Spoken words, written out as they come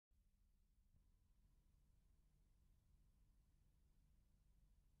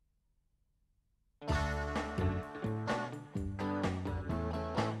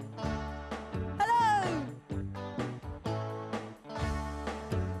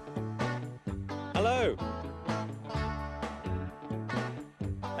Hello.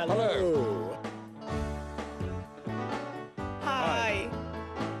 Hello. Hi.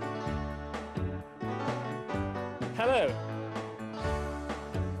 Hello.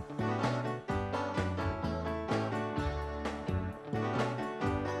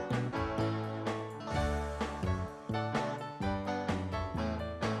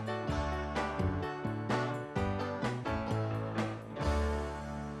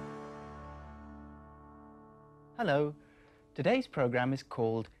 Hello. Today's program is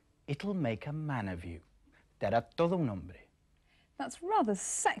called It'll Make a Man of You. Dará todo un hombre. That's rather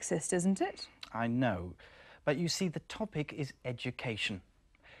sexist, isn't it? I know, but you see the topic is education.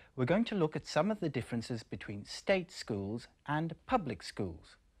 We're going to look at some of the differences between state schools and public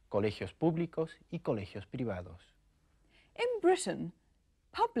schools, colegios públicos y colegios privados. In Britain,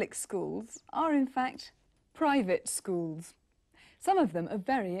 public schools are in fact private schools. Some of them are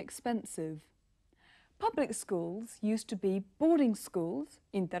very expensive. Public schools used to be boarding schools,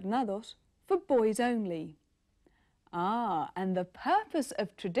 internados, for boys only. And the purpose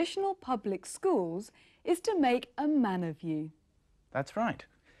of traditional public schools is to make a man of you. That's right.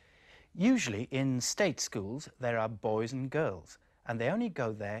 Usually in state schools there are boys and girls, and they only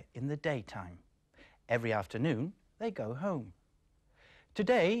go there in the daytime. Every afternoon they go home.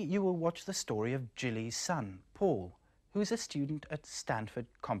 Today you will watch the story of Jilly's son, Paul, who is a student at Stanford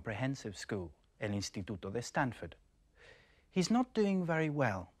Comprehensive School, El Instituto de Stanford. He's not doing very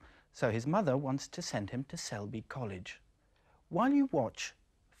well, so his mother wants to send him to Selby College. While you watch,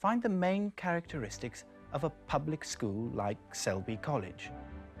 find the main characteristics of a public school like Selby College.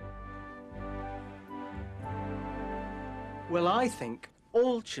 Well, I think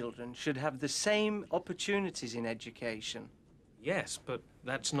all children should have the same opportunities in education. Yes, but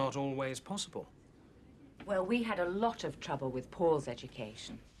that's not always possible. Well, we had a lot of trouble with Paul's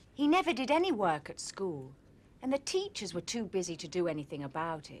education. He never did any work at school, and the teachers were too busy to do anything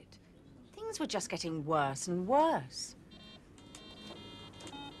about it. Things were just getting worse and worse.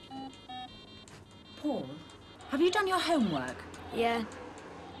 Paul, have you done your homework? Yeah.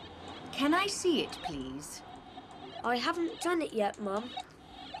 Can I see it, please? I haven't done it yet, Mum.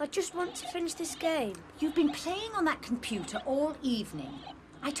 I just want to finish this game. You've been playing on that computer all evening.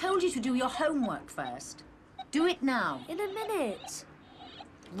 I told you to do your homework first. Do it now. In a minute.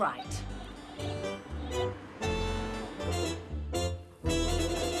 Right.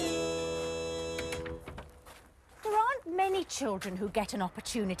 There aren't many children who get an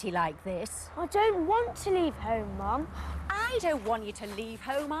opportunity like this. I don't want to leave home, Mum. I don't want you to leave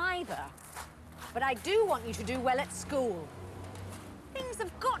home either. But I do want you to do well at school. Things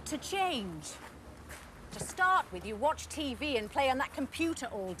have got to change. To start with, you watch TV and play on that computer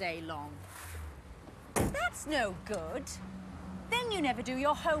all day long. That's no good. Then you never do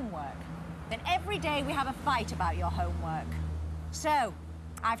your homework. Then every day we have a fight about your homework. So,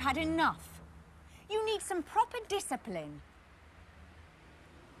 I've had enough. You need some proper discipline.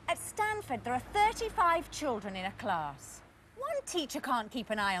 At Stanford, there are 35 children in a class. One teacher can't keep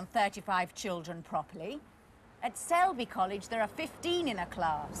an eye on 35 children properly. At Selby College, there are 15 in a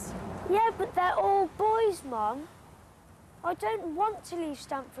class. Yeah, but they're all boys, Mum. I don't want to leave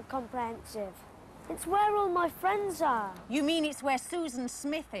Stanford Comprehensive. It's where all my friends are. You mean it's where Susan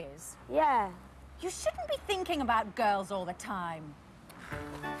Smith is? Yeah. You shouldn't be thinking about girls all the time.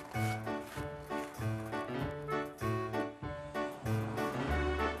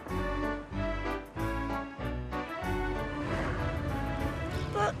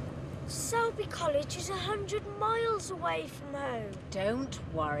 But Selby College is 100 miles away from home. Don't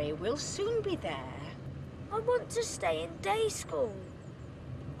worry, we'll soon be there. I want to stay in day school.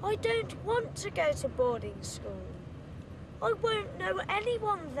 I don't want to go to boarding school. I won't know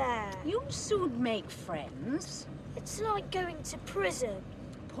anyone there. You'll soon make friends. It's like going to prison.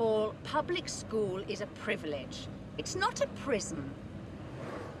 Paul, public school is a privilege. It's not a prison.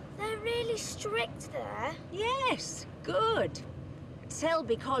 They're really strict there. Yes, good. At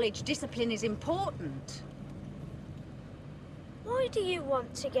Selby College, discipline is important. Why do you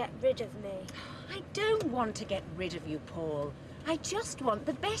want to get rid of me? I don't want to get rid of you, Paul. I just want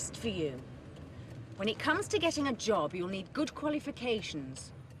the best for you. When it comes to getting a job, you'll need good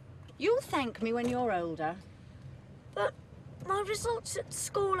qualifications. You'll thank me when you're older. But my results at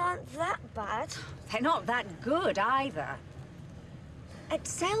school aren't that bad. They're not that good either. At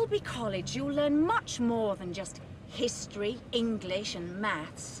Selby College, you'll learn much more than just history, English and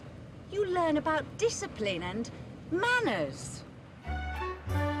maths. You learn about discipline and manners.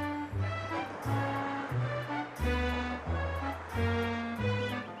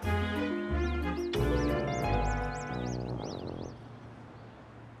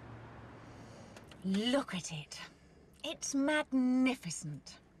 Look at it. It's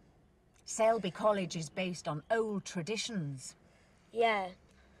magnificent. Selby College is based on old traditions. Yeah,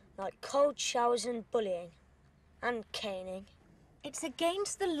 like cold showers and bullying. And caning. It's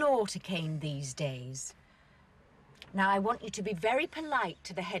against the law to cane these days. Now, I want you to be very polite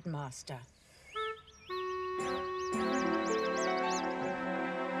to the headmaster.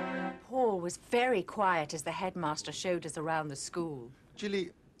 Paul was very quiet as the headmaster showed us around the school.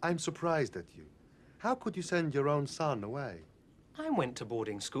 Jilly, I'm surprised at you. How could you send your own son away? I went to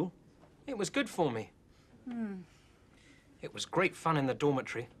boarding school. It was good for me. It was great fun in the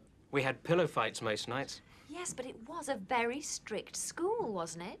dormitory. We had pillow fights most nights. Yes, but it was a very strict school,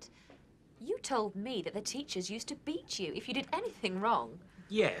 wasn't it? You told me that the teachers used to beat you if you did anything wrong.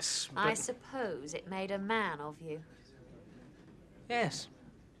 Yes, but... I suppose it made a man of you. Yes.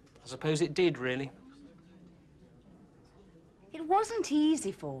 I suppose it did, really. It wasn't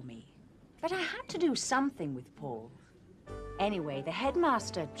easy for me, but I had to do something with Paul. Anyway, the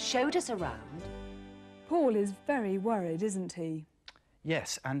headmaster showed us around. Paul is very worried, isn't he?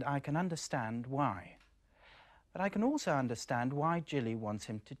 Yes, and I can understand why. But I can also understand why Jilly wants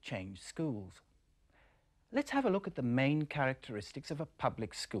him to change schools. Let's have a look at the main characteristics of a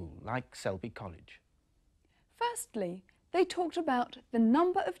public school like Selby College. Firstly, they talked about the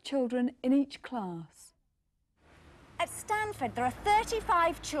number of children in each class. At Stanford, there are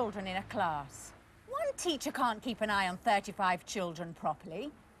 35 children in a class. One teacher can't keep an eye on 35 children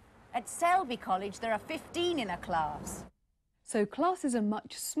properly. At Selby College, there are 15 in a class. So classes are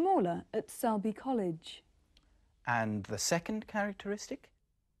much smaller at Selby College. And the second characteristic?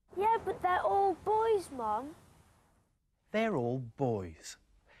 Yeah, but they're all boys, Mum. They're all boys.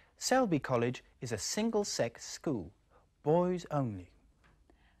 Selby College is a single-sex school, boys only.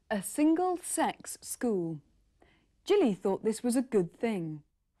 A single-sex school. Jilly thought this was a good thing.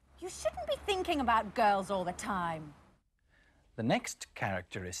 You shouldn't be thinking about girls all the time. The next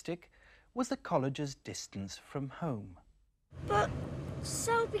characteristic was the college's distance from home. But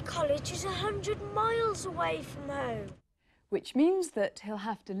Selby College is 100 miles away from home. Which means that he'll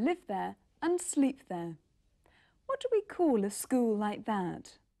have to live there and sleep there. What do we call a school like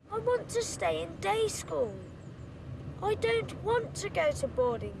that? I want to stay in day school. I don't want to go to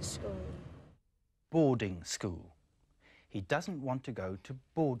boarding school. Boarding school. He doesn't want to go to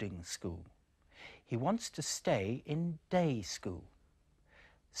boarding school. He wants to stay in day school.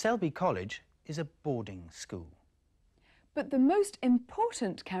 Selby College is a boarding school. But the most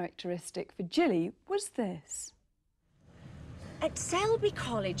important characteristic for Jilly was this. At Selby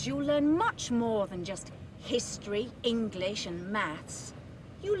College, you'll learn much more than just history, English and maths.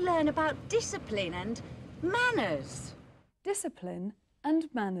 You learn about discipline and manners. Discipline and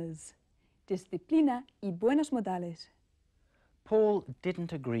manners. Disciplina y buenos modales. Paul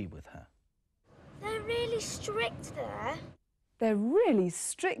didn't agree with her. They're really strict there. They're really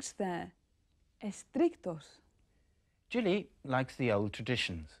strict there. Estrictos. Jilly likes the old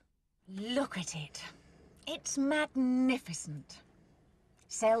traditions. Look at it. It's magnificent.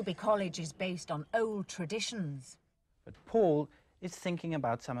 Selby College is based on old traditions. But Paul is thinking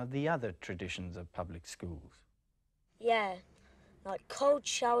about some of the other traditions of public schools. Yeah, like cold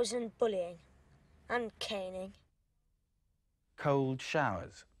showers and bullying. And caning. Cold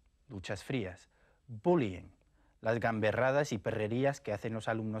showers, duchas frías, bullying, las gamberradas y perrerías que hacen los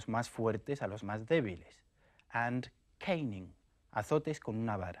alumnos más fuertes a los más débiles, and caning, azotes con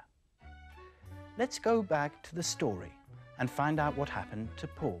una vara. Let's go back to the story and find out what happened to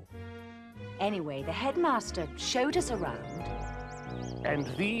Paul. Anyway, the headmaster showed us around. And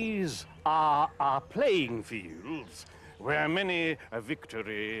these are our playing fields, where many a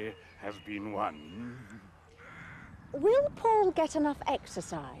victory has been won. Will Paul get enough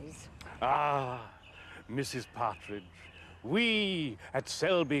exercise? Ah, Mrs. Partridge, we at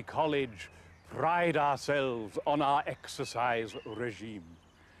Selby College pride ourselves on our exercise regime.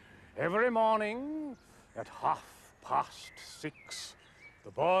 Every morning at 6:30,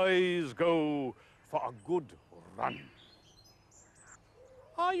 the boys go for a good run.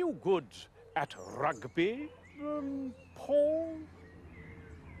 Are you good at rugby, Paul?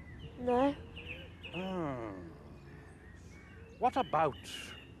 No. What about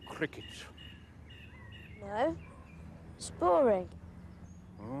cricket? No. It's boring.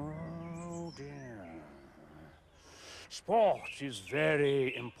 Oh, dear. Sport is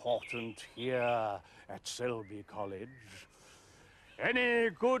very important here at Selby College.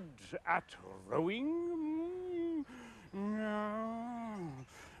 Any good at rowing? No.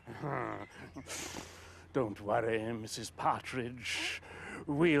 Don't worry, Mrs. Partridge.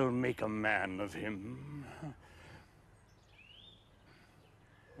 We'll make a man of him.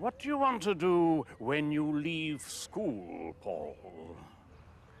 What do you want to do when you leave school, Paul?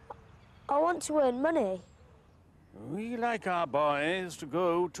 I want to earn money. We like our boys to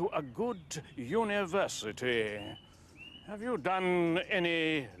go to a good university. Have you done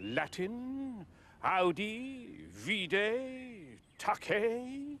any Latin? Audi, vide,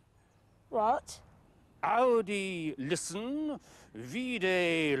 tace? What? Audi, listen.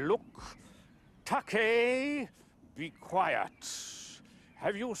 Vide, look. Tace, be quiet.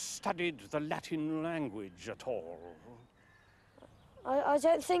 Have you studied the Latin language at all? I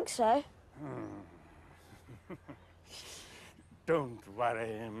don't think so. Don't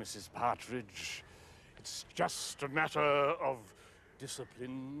worry, Mrs. Partridge. It's just a matter of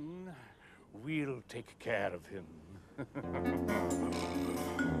discipline. We'll take care of him.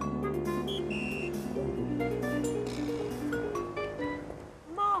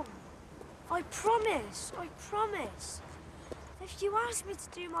 Mom, I promise. If you ask me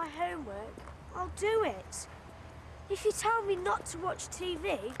to do my homework, I'll do it. If you tell me not to watch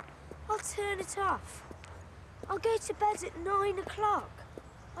TV, I'll turn it off. I'll go to bed at 9 o'clock.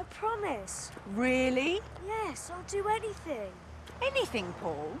 I promise. Really? Yes, I'll do anything. Anything,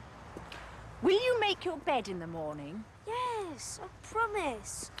 Paul? Will you make your bed in the morning? Yes, I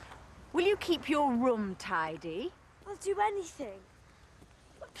promise. Will you keep your room tidy? I'll do anything.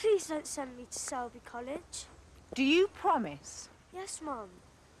 But please don't send me to Selby College. Do you promise? Yes, Mum.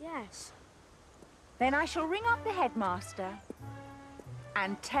 Yes. Then I shall ring up the headmaster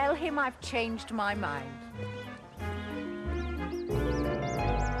and tell him I've changed my mind.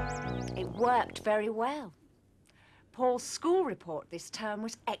 It worked very well. Paul's school report this term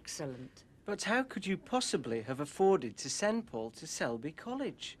was excellent. But how could you possibly have afforded to send Paul to Selby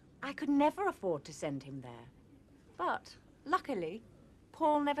College? I could never afford to send him there. But, luckily,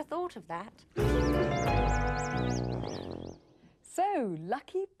 Paul never thought of that. So,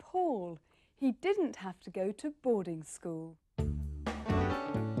 lucky Paul. He didn't have to go to boarding school.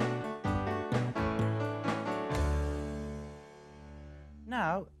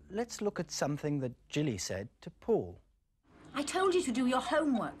 Now, let's look at something that Jilly said to Paul. I told you to do your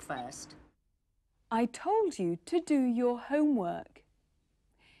homework first. I told you to do your homework.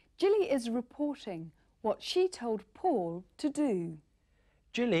 Jilly is reporting what she told Paul to do.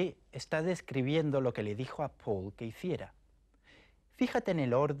 Jilly está describiendo lo que le dijo a Paul que hiciera. Fíjate en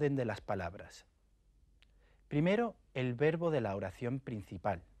el orden de las palabras. Primero, el verbo de la oración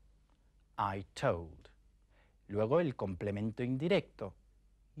principal, I told. Luego, el complemento indirecto,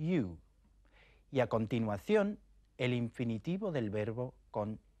 you. Y a continuación, el infinitivo del verbo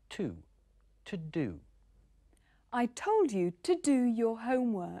con to do. I told you to do your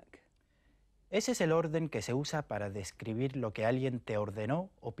homework. Ese es el orden que se usa para describir lo que alguien te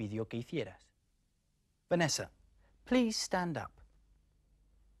ordenó o pidió que hicieras. Vanessa, please stand up.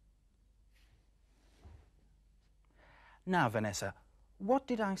 Now, Vanessa, what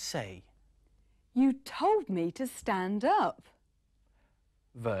did I say? You told me to stand up.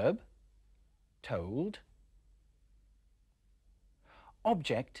 Verb, told.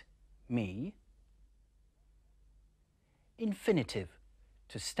 Object, me. Infinitive,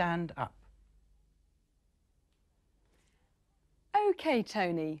 to stand up. OK,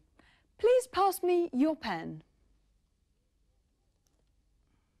 Tony. Please pass me your pen.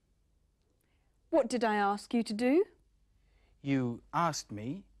 What did I ask you to do? You asked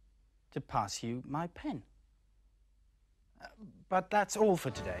me to pass you my pen. But that's all for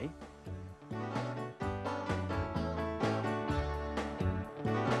today.